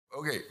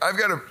Okay, I've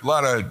got a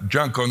lot of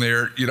junk on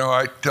there. You know,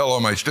 I tell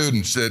all my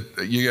students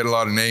that you get a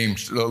lot of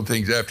names, little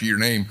things after your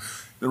name.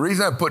 The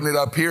reason I'm putting it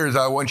up here is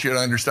I want you to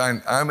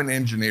understand I'm an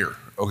engineer,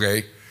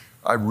 okay?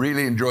 I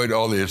really enjoyed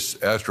all this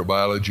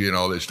astrobiology and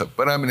all this stuff,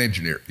 but I'm an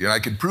engineer. You know, I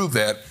can prove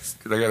that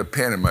because I got a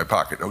pen in my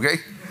pocket, okay?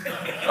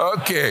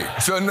 Okay,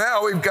 so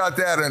now we've got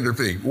that under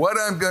thing. What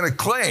I'm gonna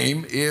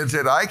claim is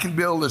that I can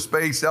build a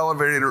space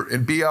elevator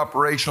and be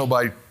operational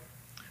by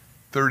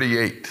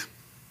 38.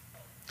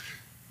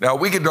 Now,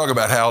 we can talk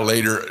about how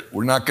later.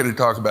 We're not going to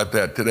talk about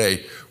that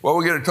today. What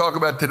we're going to talk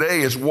about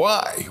today is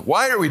why.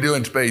 Why are we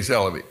doing space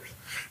elevators?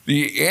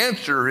 The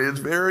answer is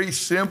very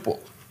simple,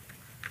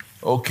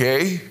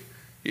 okay?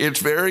 It's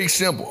very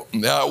simple.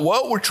 Now,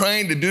 what we're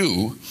trying to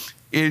do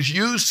is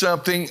use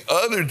something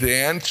other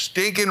than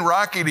stinking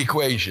rocket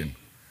equation.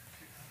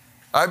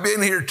 I've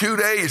been here 2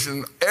 days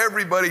and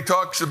everybody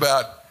talks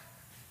about,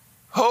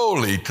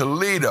 holy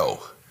Toledo,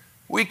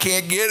 we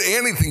can't get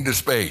anything to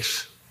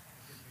space.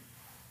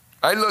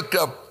 I looked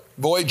up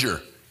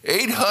Voyager,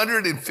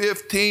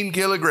 815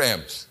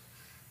 kilograms.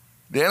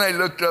 Then I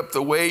looked up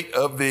the weight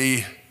of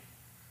the,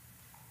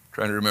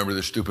 trying to remember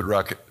the stupid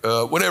rocket,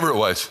 whatever it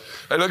was.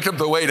 I looked up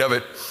the weight of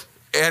it,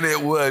 and it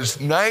was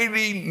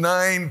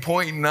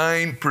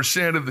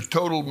 99.9% of the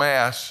total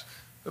mass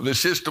of the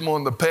system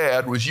on the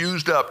pad was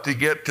used up to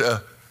get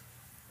to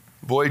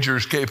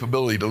Voyager's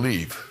capability to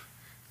leave.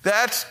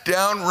 That's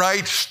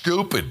downright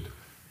stupid.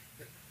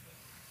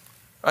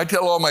 I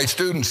tell all my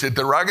students that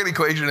the rocket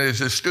equation is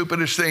the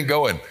stupidest thing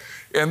going,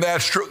 and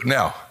that's true.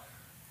 Now,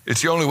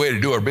 it's the only way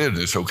to do our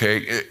business,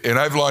 okay? And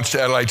I've launched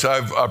satellites,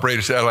 I've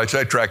operated satellites,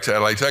 I track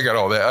satellites, I got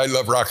all that. I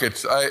love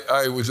rockets.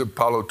 I was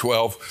Apollo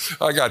 12.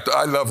 I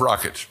love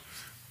rockets,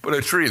 but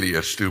it's really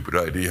a stupid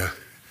idea.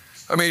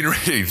 I mean,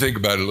 really think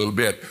about it a little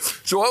bit.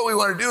 So what we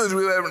want to do is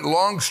we have a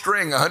long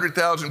string,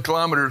 100,000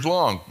 kilometers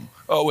long.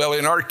 Oh, well,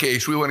 in our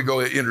case, we want to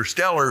go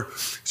interstellar,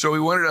 so we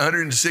want it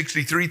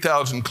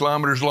 163,000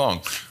 kilometers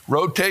long.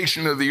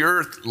 Rotation of the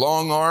Earth,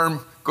 long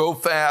arm, go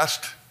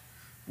fast,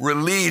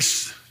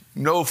 release,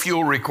 no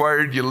fuel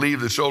required, you leave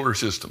the solar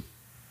system.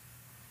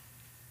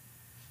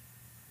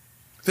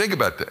 Think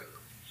about that.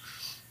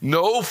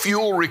 No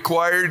fuel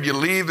required, you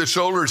leave the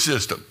solar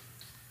system.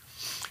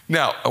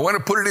 Now, I want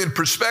to put it in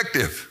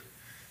perspective.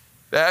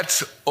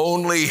 That's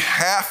only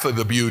half of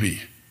the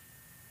beauty.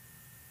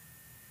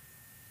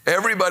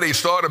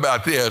 Everybody's thought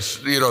about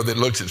this, you know, that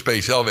looks at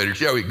space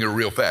elevators. Yeah, we can go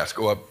real fast,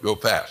 go up, go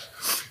fast.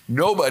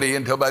 Nobody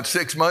until about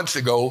 6 months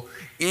ago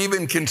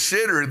even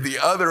considered the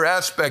other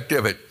aspect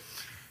of it,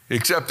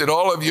 except that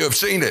all of you have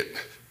seen it.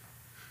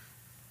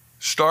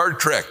 Star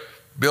Trek,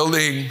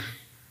 building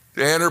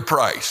the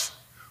Enterprise.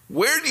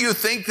 Where do you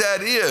think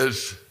that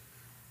is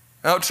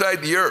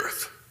outside the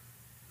Earth?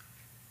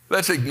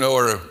 Let's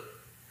ignore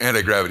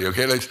anti-gravity,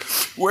 okay?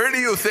 Where do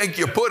you think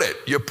you put it?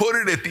 You put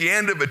it at the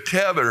end of a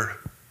tether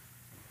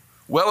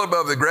well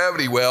above the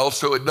gravity well,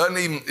 so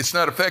it's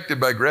not affected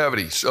by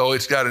gravity. So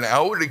it's got an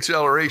outward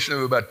acceleration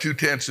of about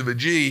 0.2 of a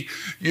g.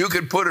 You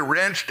can put a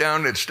wrench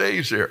down that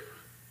stays there.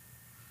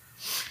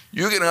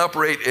 You can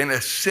operate and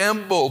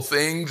assemble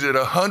things at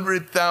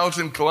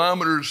 100,000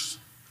 kilometers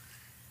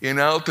in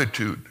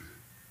altitude.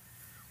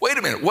 Wait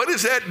a minute, what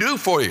does that do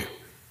for you?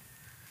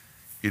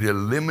 It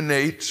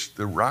eliminates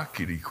the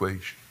rocket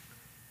equation.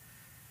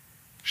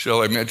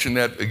 Shall I mention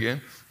that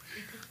again?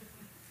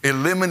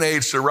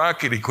 Eliminates the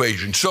rocket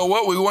equation. So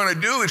what we want to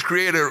do is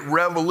create a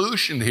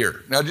revolution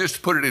here. Now, just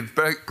to put it in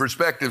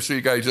perspective so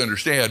you guys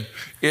understand,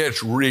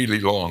 it's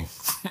really long.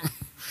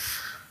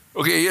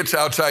 Okay, it's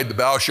outside the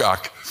bow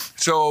shock.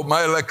 So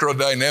my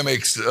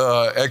electrodynamics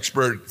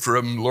expert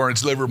from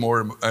Lawrence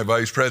Livermore, my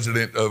vice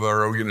president of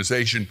our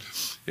organization,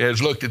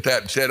 has looked at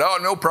that and said, oh,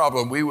 no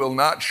problem, we will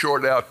not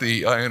short out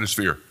the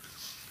ionosphere.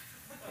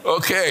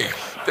 Okay,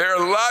 there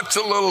are lots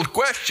of little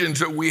questions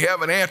that we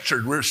haven't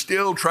answered. We're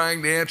still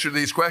trying to answer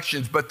these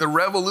questions, but the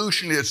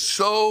revolution is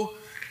so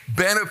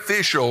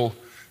beneficial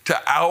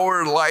to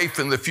our life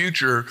in the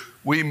future,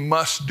 we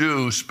must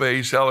do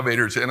space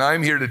elevators, and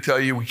I'm here to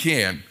tell you we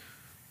can.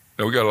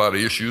 Now, we got a lot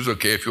of issues.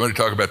 Okay, if you want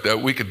to talk about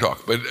that, we can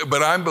talk,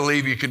 but I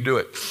believe you can do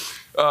it.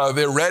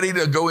 They're ready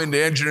to go into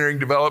engineering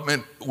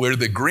development. We're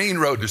the green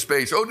road to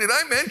space. Oh, did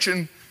I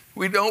mention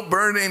we don't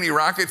burn any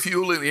rocket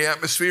fuel in the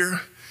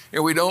atmosphere?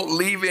 And we don't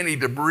leave any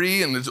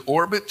debris in the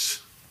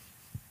orbits?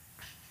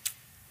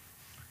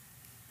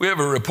 We have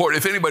a report.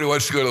 If anybody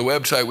wants to go to the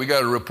website, we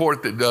got a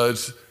report that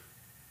does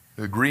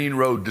the green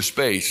road to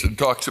space and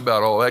talks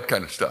about all that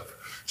kind of stuff.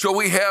 So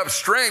we have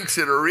strengths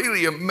that are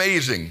really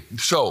amazing.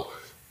 So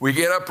we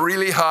get up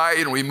really high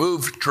and we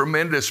move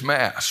tremendous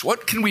mass.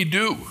 What can we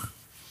do?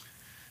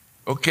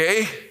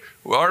 Okay,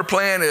 well, our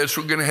plan is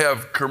we're going to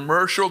have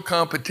commercial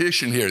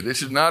competition here.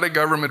 This is not a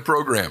government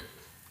program.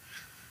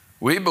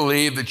 We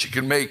believe that you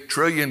can make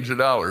trillions of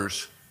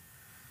dollars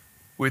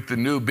with the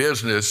new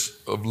business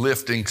of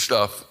lifting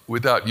stuff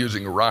without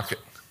using a rocket.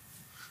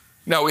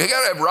 Now, we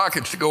got to have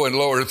rockets to go in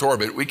low Earth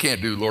orbit. We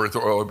can't do low Earth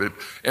orbit,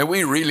 and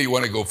we really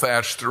want to go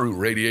fast through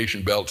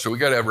radiation belts, so we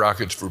got to have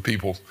rockets for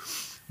people.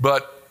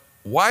 But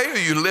why are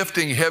you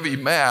lifting heavy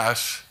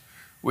mass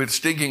with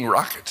stinking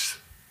rockets.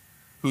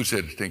 Who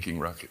said stinking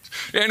rockets?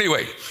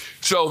 Anyway,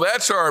 so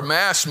that's our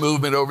mass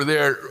movement over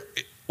there.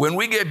 When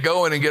we get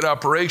going and get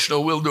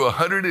operational, we'll do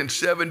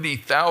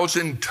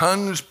 170,000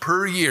 tons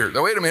per year.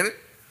 Now, wait a minute.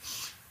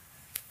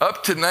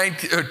 Up to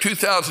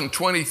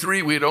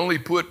 2023, we had only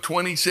put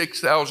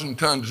 26,000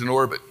 tons in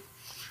orbit.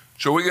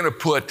 So we're going to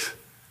put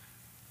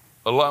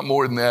a lot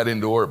more than that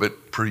into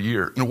orbit per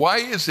year. And why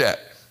is that?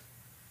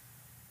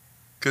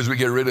 Because we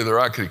get rid of the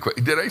rocket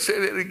equipment. Did I say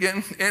that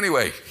again?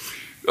 Anyway,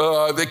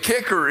 the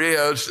kicker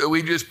is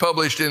we just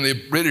published in the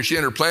British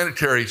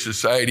Interplanetary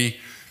Society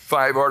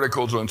 5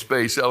 articles on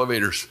space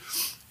elevators.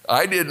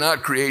 I did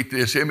not create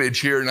this image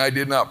here, and I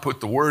did not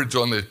put the words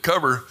on the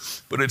cover,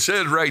 but it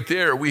says right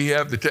there, we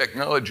have the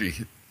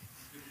technology.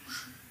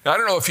 I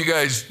don't know if you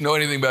guys know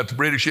anything about the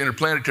British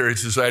Interplanetary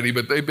Society,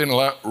 but they've been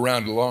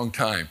around a long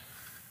time.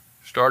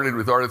 Started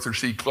with Arthur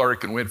C.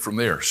 Clarke and went from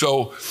there.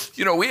 So,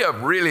 you know, we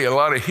have really a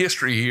lot of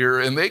history here,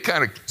 and they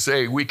kind of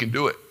say we can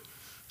do it.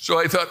 So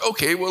I thought,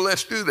 okay, well,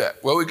 let's do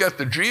that. Well, we got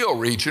the GEO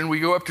region. We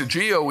go up to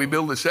GEO, we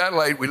build a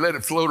satellite, we let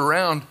it float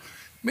around.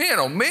 Man,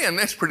 oh man,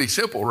 that's pretty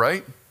simple,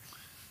 right?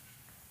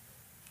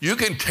 You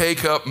can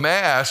take up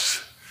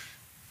mass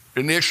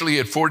initially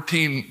at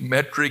 14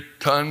 metric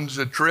tons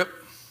a trip.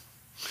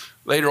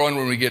 Later on,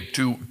 when we get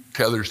 2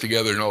 tethers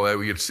together and all that,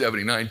 we get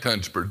 79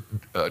 tons per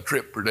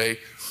trip per day.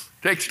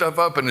 Take stuff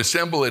up and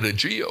assemble it at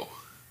GEO.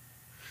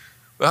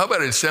 Well, how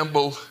about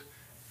assemble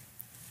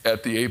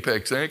at the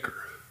apex anchor?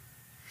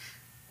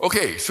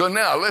 Okay, so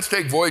now let's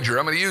take Voyager.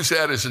 I'm going to use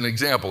that as an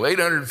example.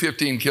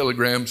 815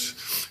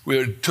 kilograms.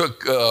 We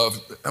took, how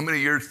many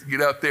years to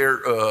get out there?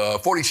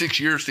 46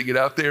 years to get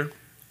out there.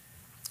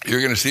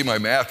 You're going to see my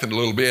math in a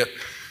little bit.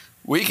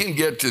 We can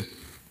get to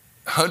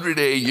 100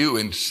 AU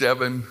in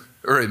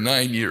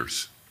 9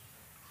 years.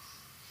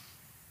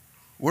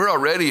 We're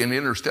already in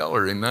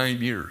Interstellar in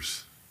 9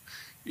 years.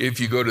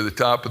 If you go to the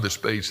top of the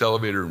space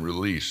elevator and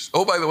release.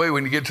 Oh, by the way,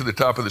 when you get to the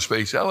top of the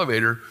space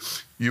elevator,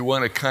 you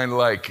want to kind of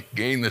like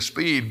gain the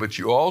speed, but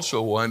you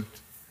also want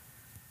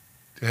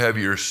to have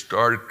your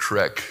Star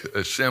Trek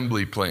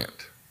assembly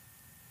plant.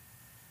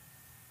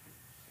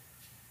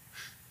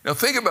 Now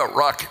think about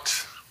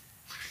rockets.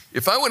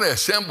 If I want to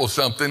assemble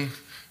something,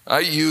 I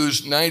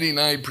use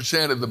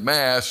 99% of the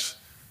mass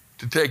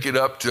to take it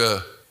up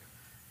to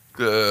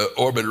the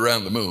orbit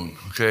around the moon,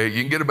 okay?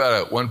 You can get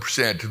about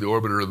 1% to the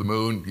orbiter of the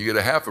moon. You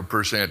get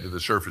 0.5% to the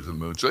surface of the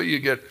moon. So you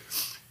get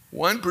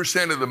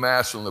 1% of the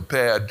mass on the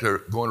pad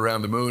going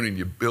around the moon, and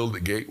you build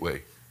a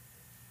gateway.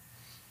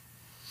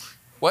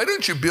 Why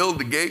don't you build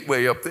the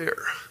gateway up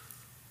there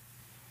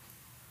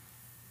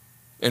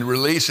and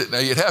release it? Now,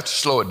 you'd have to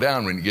slow it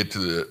down when you get to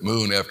the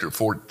moon after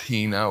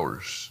 14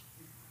 hours.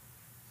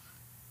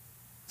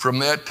 From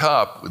that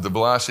top, with the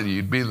velocity,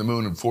 you'd be in the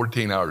moon in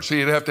 14 hours. So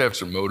you'd have to have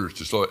some motors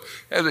to slow it.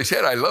 As I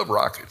said, I love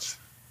rockets.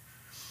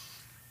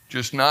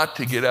 Just not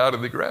to get out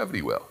of the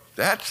gravity well.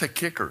 That's a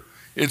kicker.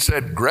 It's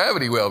that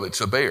gravity well that's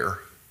a bear.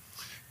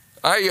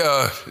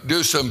 I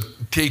do some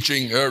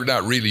teaching, or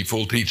not really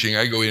full teaching.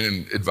 I go in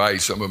and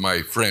advise some of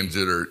my friends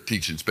that are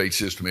teaching space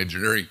system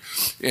engineering.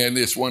 And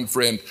this one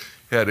friend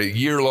had a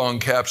year-long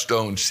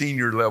capstone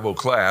senior level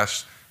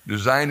class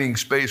designing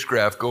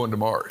spacecraft going to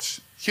Mars.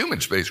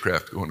 Human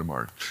spacecraft going to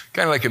Mars.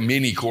 Kind of like a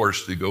mini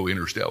course to go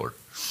interstellar.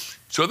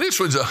 So this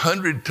was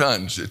 100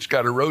 tons. It's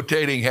got a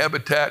rotating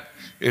habitat.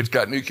 It's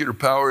got nuclear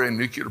power and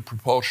nuclear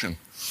propulsion.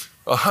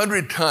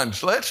 100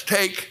 tons. Let's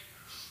take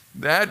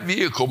that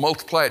vehicle,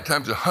 multiply it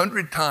times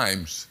 100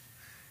 times,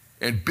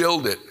 and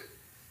build it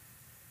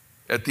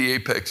at the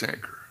apex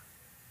anchor.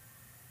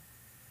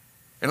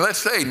 And let's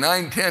say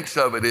 9/10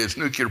 of it is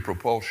nuclear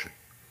propulsion.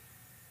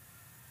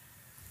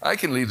 I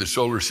can leave the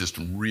solar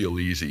system real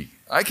easy.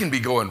 I can be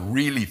going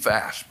really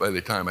fast by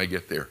the time I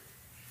get there.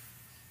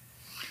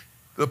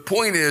 The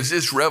point is,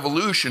 this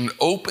revolution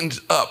opens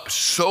up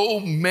so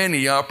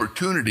many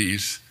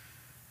opportunities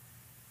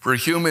for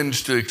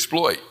humans to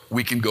exploit.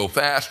 We can go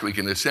fast, we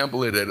can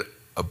assemble it at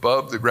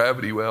above the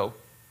gravity well,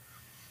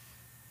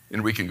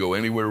 and we can go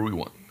anywhere we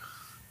want.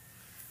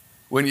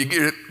 When you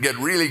get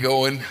really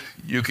going,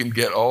 you can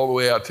get all the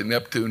way out to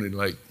Neptune in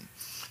like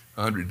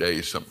 100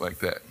 days, something like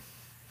that.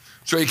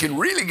 So you can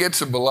really get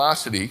some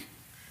velocity.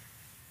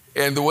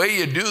 And the way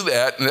you do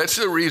that, and that's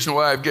the reason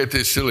why I've got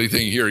this silly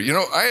thing here. You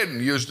know, I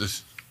hadn't used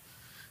this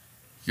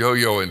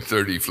yo-yo in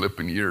 30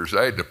 flipping years.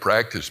 I had to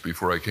practice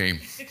before I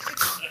came.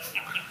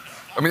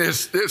 I mean,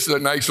 this is a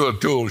nice little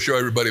tool to show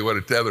everybody what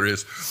a tether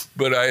is,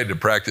 but I had to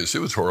practice. It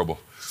was horrible.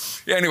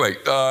 Anyway,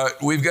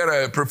 we've got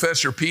a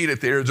Professor Pete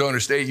at the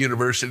Arizona State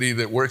University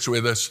that works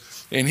with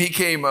us, and he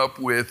came up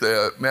with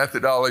a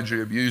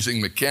methodology of using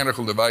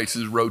mechanical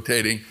devices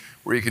rotating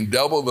where you can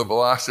double the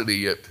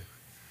velocity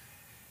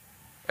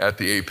at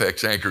the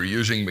apex anchor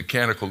using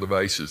mechanical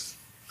devices.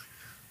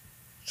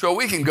 So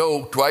we can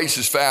go twice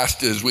as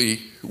fast as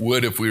we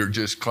would if we were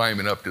just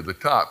climbing up to the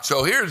top.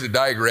 So here's a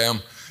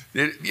diagram.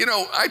 You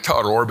know, I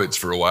taught orbits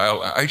for a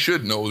while. I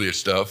should know this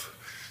stuff.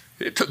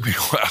 It took me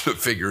a while to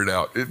figure it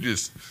out.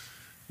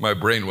 My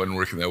brain wasn't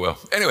working that well.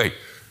 Anyway,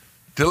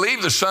 To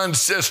leave the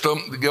sun's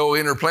system to go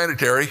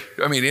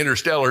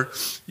interstellar,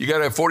 you got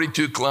to have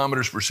 42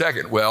 kilometers per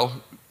second.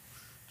 Well,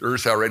 the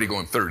Earth's already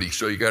going 30,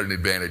 so you got an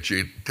advantage.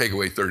 You take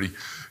away 30.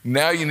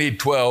 Now you need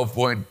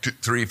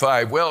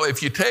 12.35. Well,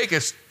 if you take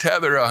a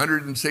tether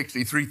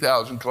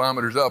 163,000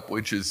 kilometers up,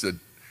 which is the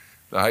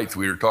height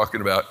we were talking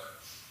about,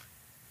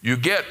 you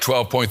get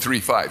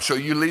 12.35. So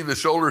you leave the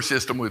solar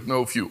system with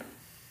no fuel.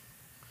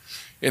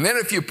 And then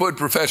if you put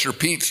Professor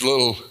Pete's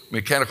little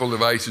mechanical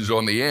devices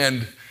on the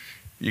end,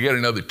 you get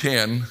another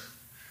 10.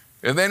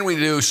 And then we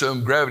do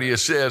some gravity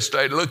assist.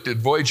 I looked at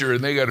Voyager,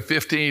 and they got a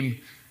 15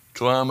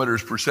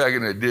 kilometers per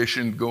second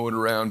addition going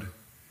around,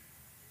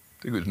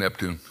 I think it was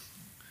Neptune.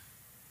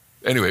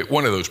 Anyway,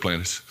 one of those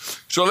planets.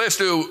 So let's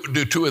do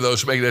 2 of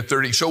those to make that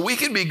 30. So we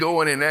can be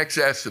going in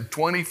excess of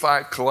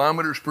 25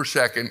 kilometers per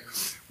second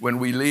when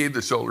we leave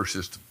the solar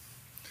system.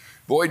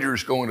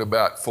 Voyager's going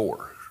about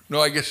 4.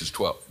 No, I guess it's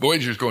 12.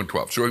 Voyager's going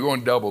 12, so we're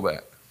going double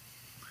that.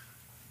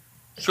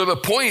 So the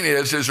point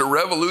is, there's a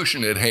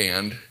revolution at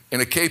hand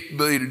and a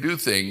capability to do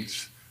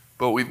things,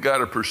 but we've got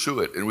to pursue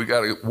it and we've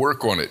got to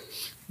work on it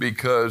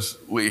because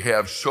we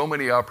have so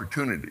many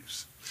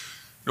opportunities.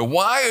 Now,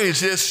 why is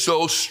this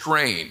so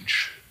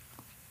strange?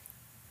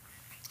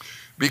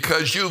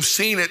 Because you've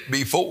seen it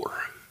before.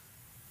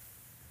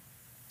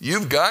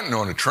 You've gotten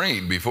on a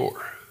train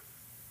before.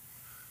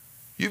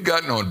 You've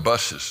gotten on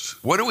buses.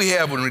 What do we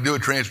have when we do a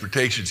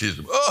transportation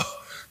system?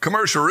 Oh,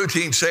 commercial,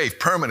 routine, safe,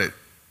 permanent.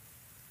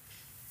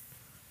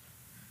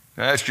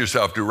 Now ask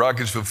yourself, do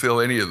rockets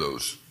fulfill any of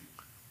those?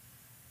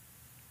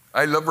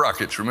 I love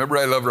rockets. Remember,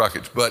 I love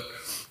rockets. But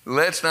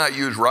let's not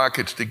use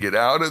rockets to get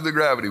out of the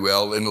gravity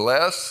well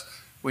unless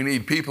we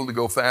need people to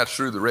go fast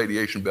through the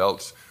radiation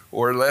belts,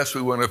 or unless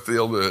we want to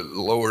fill the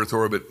low Earth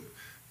orbit,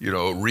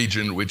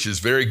 region, which is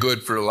very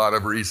good for a lot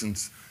of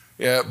reasons.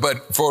 Yeah,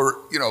 but for,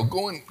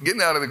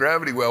 getting out of the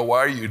gravity well, why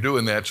are you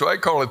doing that? So I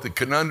call it the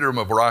conundrum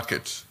of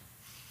rockets.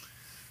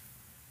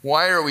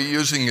 Why are we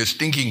using a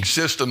stinking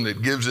system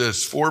that gives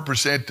us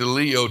 4% to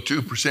LEO,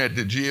 2%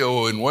 to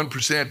GEO, and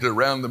 1% to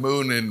around the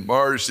moon and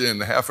Mars,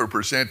 and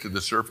 0.5% to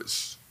the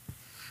surface?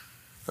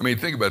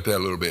 Think about that a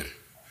little bit.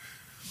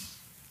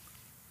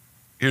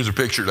 Here's a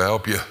picture to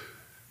help you.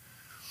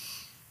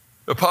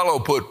 Apollo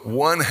put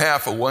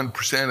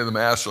 0.5% of the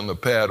mass on the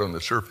pad on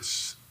the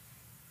surface,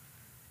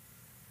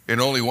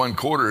 and only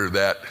 1/4 of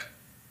that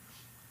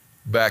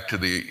back to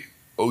the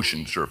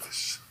ocean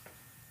surface.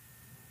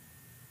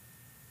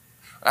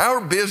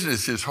 Our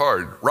business is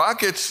hard.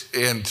 Rockets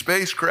and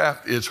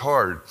spacecraft is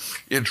hard.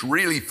 It's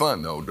really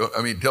fun, though.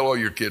 Tell all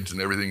your kids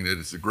and everything that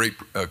it's a great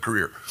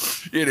career.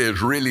 It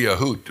is really a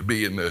hoot to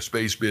be in the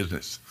space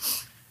business.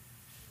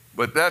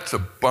 But that's a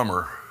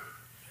bummer.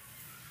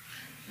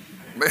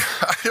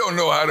 I don't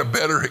know how to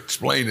better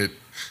explain it.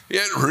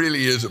 It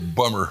really is a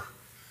bummer.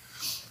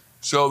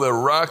 So the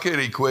rocket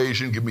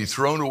equation can be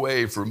thrown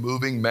away for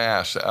moving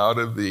mass out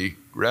of the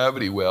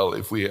gravity well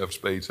if we have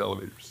space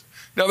elevators.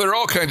 Now, there are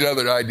all kinds of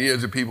other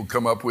ideas that people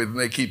come up with, and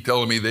they keep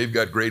telling me they've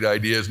got great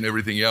ideas and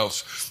everything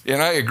else.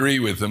 And I agree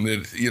with them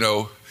that,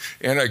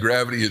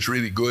 anti-gravity is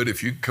really good.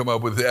 If you come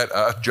up with that,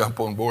 I'll jump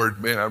on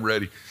board. Man, I'm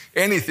ready.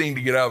 Anything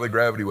to get out of the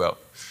gravity well.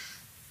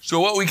 So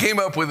what we came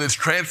up with is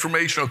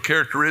transformational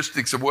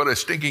characteristics of what a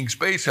stinking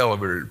space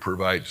elevator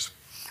provides.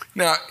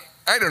 Now,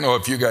 I don't know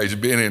if you guys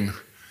have been in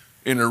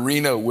an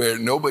arena where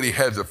nobody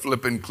has a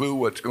flipping clue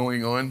what's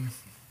going on.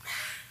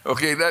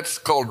 Okay, that's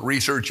called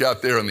research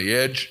out there on the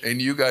edge,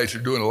 and you guys are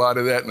doing a lot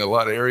of that in a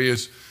lot of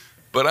areas,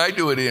 but I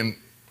do it in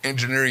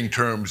engineering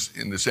terms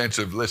in the sense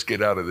of let's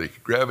get out of the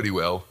gravity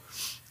well.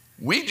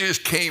 We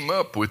just came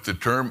up with the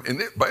term,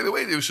 and by the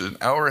way, there was an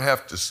hour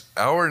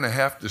and a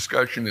half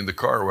discussion in the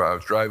car while I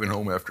was driving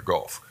home after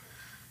golf.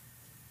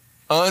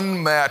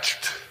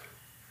 Unmatched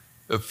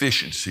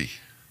efficiency.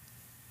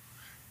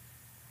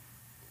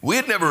 We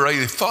had never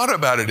really thought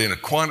about it in a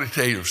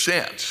quantitative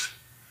sense.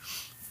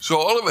 So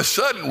all of a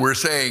sudden we're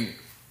saying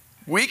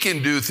we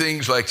can do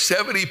things like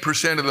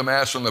 70% of the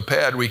mass on the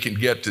pad we can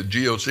get to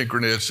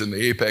geosynchronous and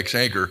the apex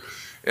anchor,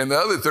 and the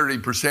other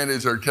 30%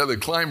 is our tethered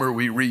climber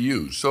we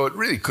reuse. So it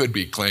really could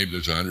be claimed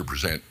as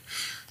 100%.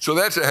 So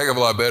that's a heck of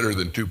a lot better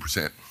than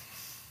 2%.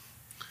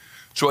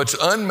 So it's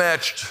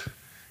unmatched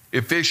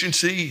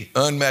efficiency,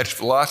 unmatched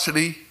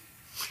velocity.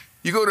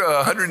 You go to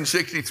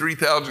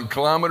 163,000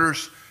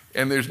 kilometers,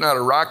 and there's not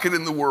a rocket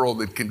in the world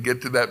that can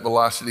get to that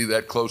velocity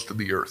that close to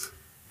the Earth.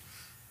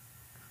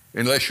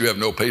 Unless you have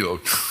no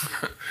payload.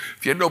 If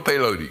you had no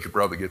payload, you could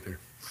probably get there.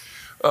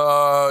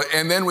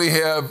 And then we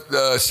have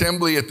the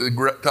assembly at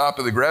the top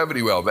of the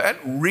gravity well. That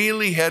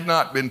really had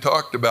not been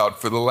talked about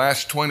for the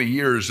last 20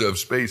 years of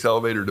space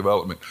elevator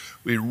development.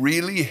 We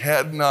really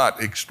had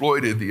not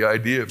exploited the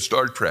idea of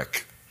Star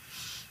Trek.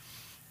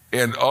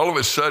 And all of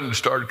a sudden,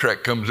 Star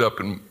Trek comes up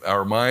in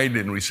our mind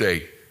and we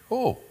say,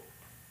 oh,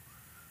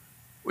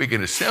 we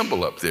can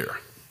assemble up there.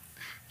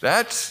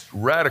 That's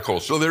radical.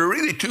 So there are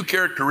really 2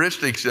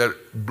 characteristics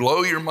that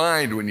blow your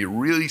mind when you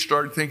really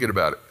start thinking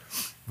about it.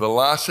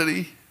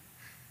 Velocity,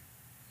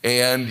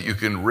 and you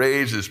can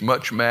raise as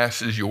much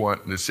mass as you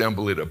want and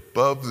assemble it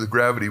above the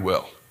gravity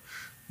well.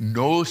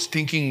 No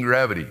stinking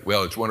gravity.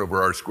 Well, it's 1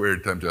 over r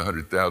squared times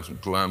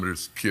 100,000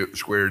 kilometers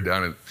squared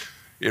down. And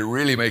it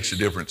really makes a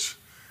difference.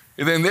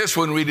 And then this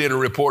one, we did a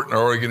report in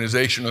our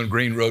organization on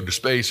Green Road to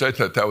Space. I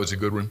thought that was a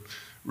good one.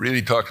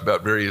 Really talked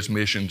about various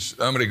missions.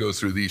 I'm going to go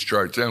through these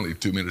charts. I only have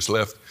 2 minutes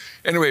left.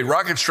 Anyway,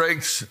 rocket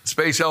strengths,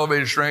 space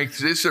elevator strengths.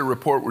 This is a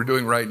report we're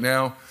doing right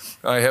now.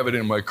 I have it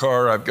in my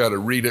car. I've got to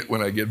read it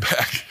when I get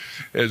back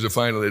as a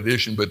final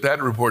edition, but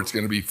that report's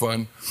going to be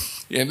fun.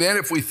 And then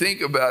if we think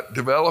about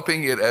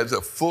developing it as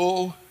a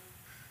full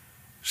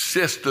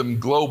system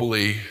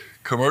globally,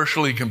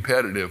 commercially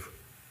competitive,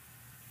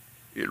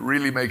 it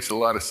really makes a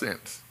lot of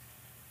sense.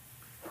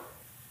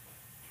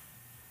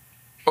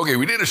 Okay,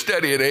 we did a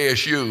study at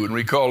ASU, and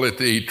we call it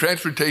the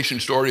transportation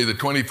story of the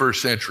 21st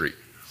century.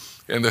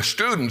 And the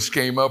students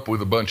came up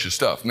with a bunch of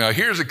stuff. Now,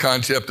 here's a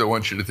concept I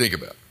want you to think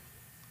about.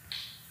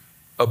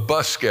 A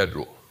bus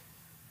schedule.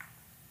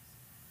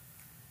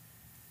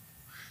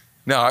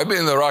 Now, I've been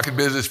in the rocket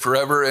business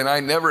forever, and I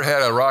never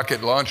had a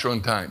rocket launch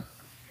on time.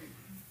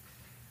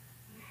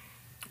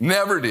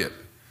 Never did.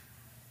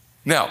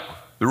 Now,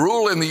 the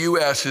rule in the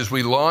US is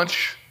we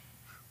launch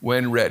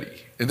when ready,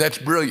 and that's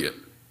brilliant.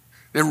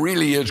 It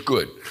really is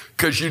good,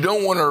 because you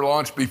don't want to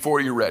launch before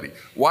you're ready.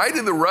 Why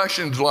did the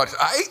Russians launch?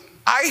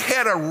 I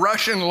had a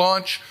Russian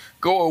launch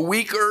go a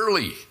week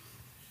early.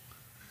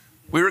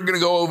 We were going to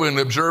go over and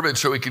observe it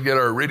so we could get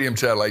our Iridium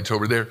satellites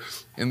over there.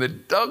 And the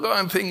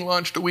doggone thing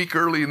launched a week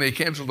early, and they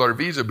canceled our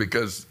visa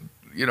because,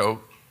 you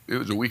know, it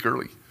was a week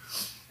early.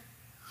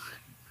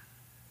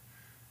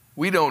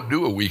 We don't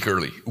do a week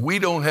early. We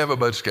don't have a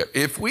bus schedule.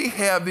 If we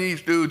have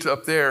these dudes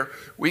up there,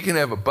 we can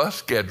have a bus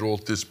schedule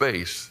to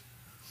space.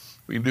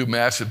 We can do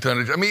massive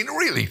tonnage. I mean,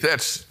 really,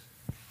 that's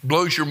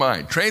blows your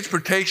mind.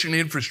 Transportation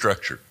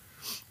infrastructure.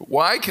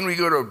 Why can we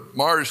go to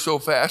Mars so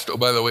fast? Oh,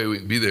 by the way, we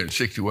can be there in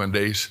 61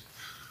 days.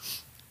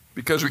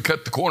 Because we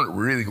cut the corner,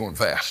 we're really going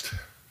fast.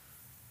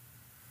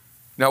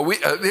 Now,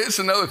 here's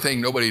another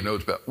thing nobody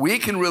knows about. We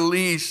can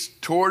release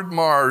toward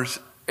Mars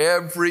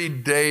every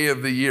day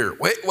of the year.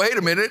 Wait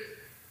a minute.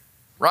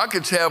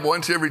 Rockets have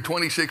once every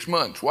 26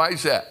 months. Why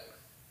is that?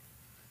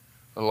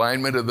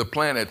 Alignment of the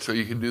planet so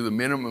you can do the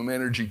minimum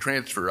energy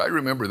transfer. I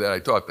remember that, I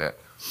taught that.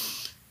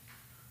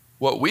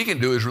 What we can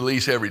do is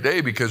release every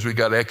day because we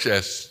got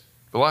excess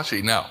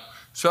velocity. Now,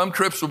 some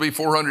trips will be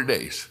 400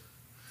 days.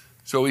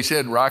 So we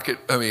said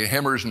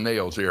hammers and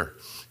nails here.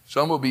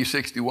 Some will be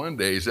 61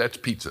 days, that's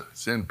pizza,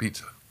 send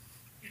pizza.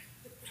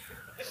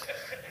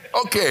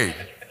 Okay,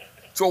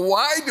 so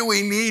why do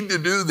we need to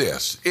do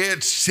this?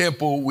 It's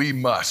simple, we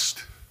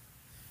must.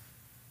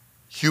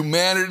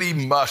 Humanity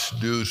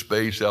must do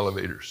space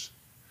elevators.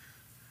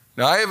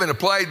 Now, I haven't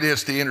applied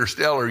this to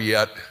Interstellar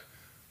yet,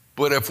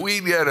 but if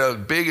we get a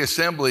big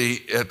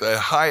assembly at a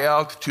high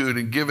altitude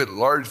and give it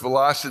large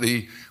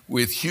velocity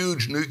with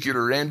huge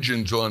nuclear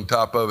engines on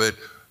top of it,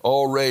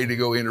 all ready to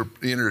go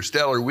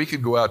interstellar, we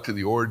could go out to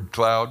the Oort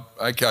cloud.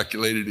 I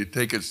calculated it'd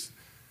take us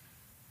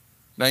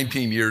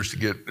 190 years to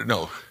get the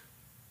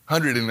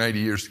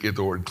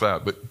Oort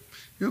cloud, but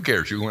who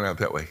cares, you're going out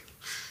that way.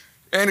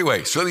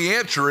 Anyway, so the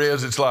answer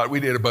is it's a lot.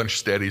 We did a bunch of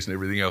studies and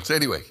everything else.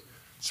 Anyway,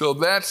 so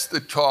that's the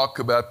talk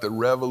about the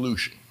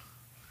revolution,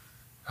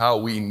 how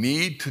we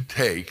need to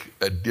take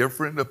a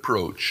different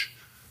approach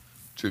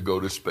to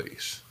go to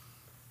space.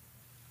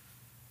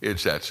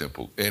 It's that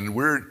simple. And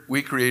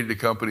we created a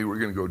company, we're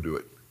going to go do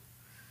it.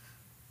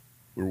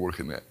 We're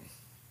working that.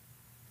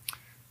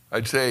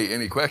 I'd say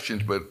any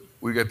questions, but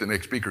we got the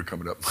next speaker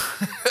coming up.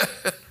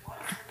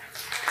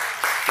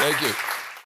 Thank you.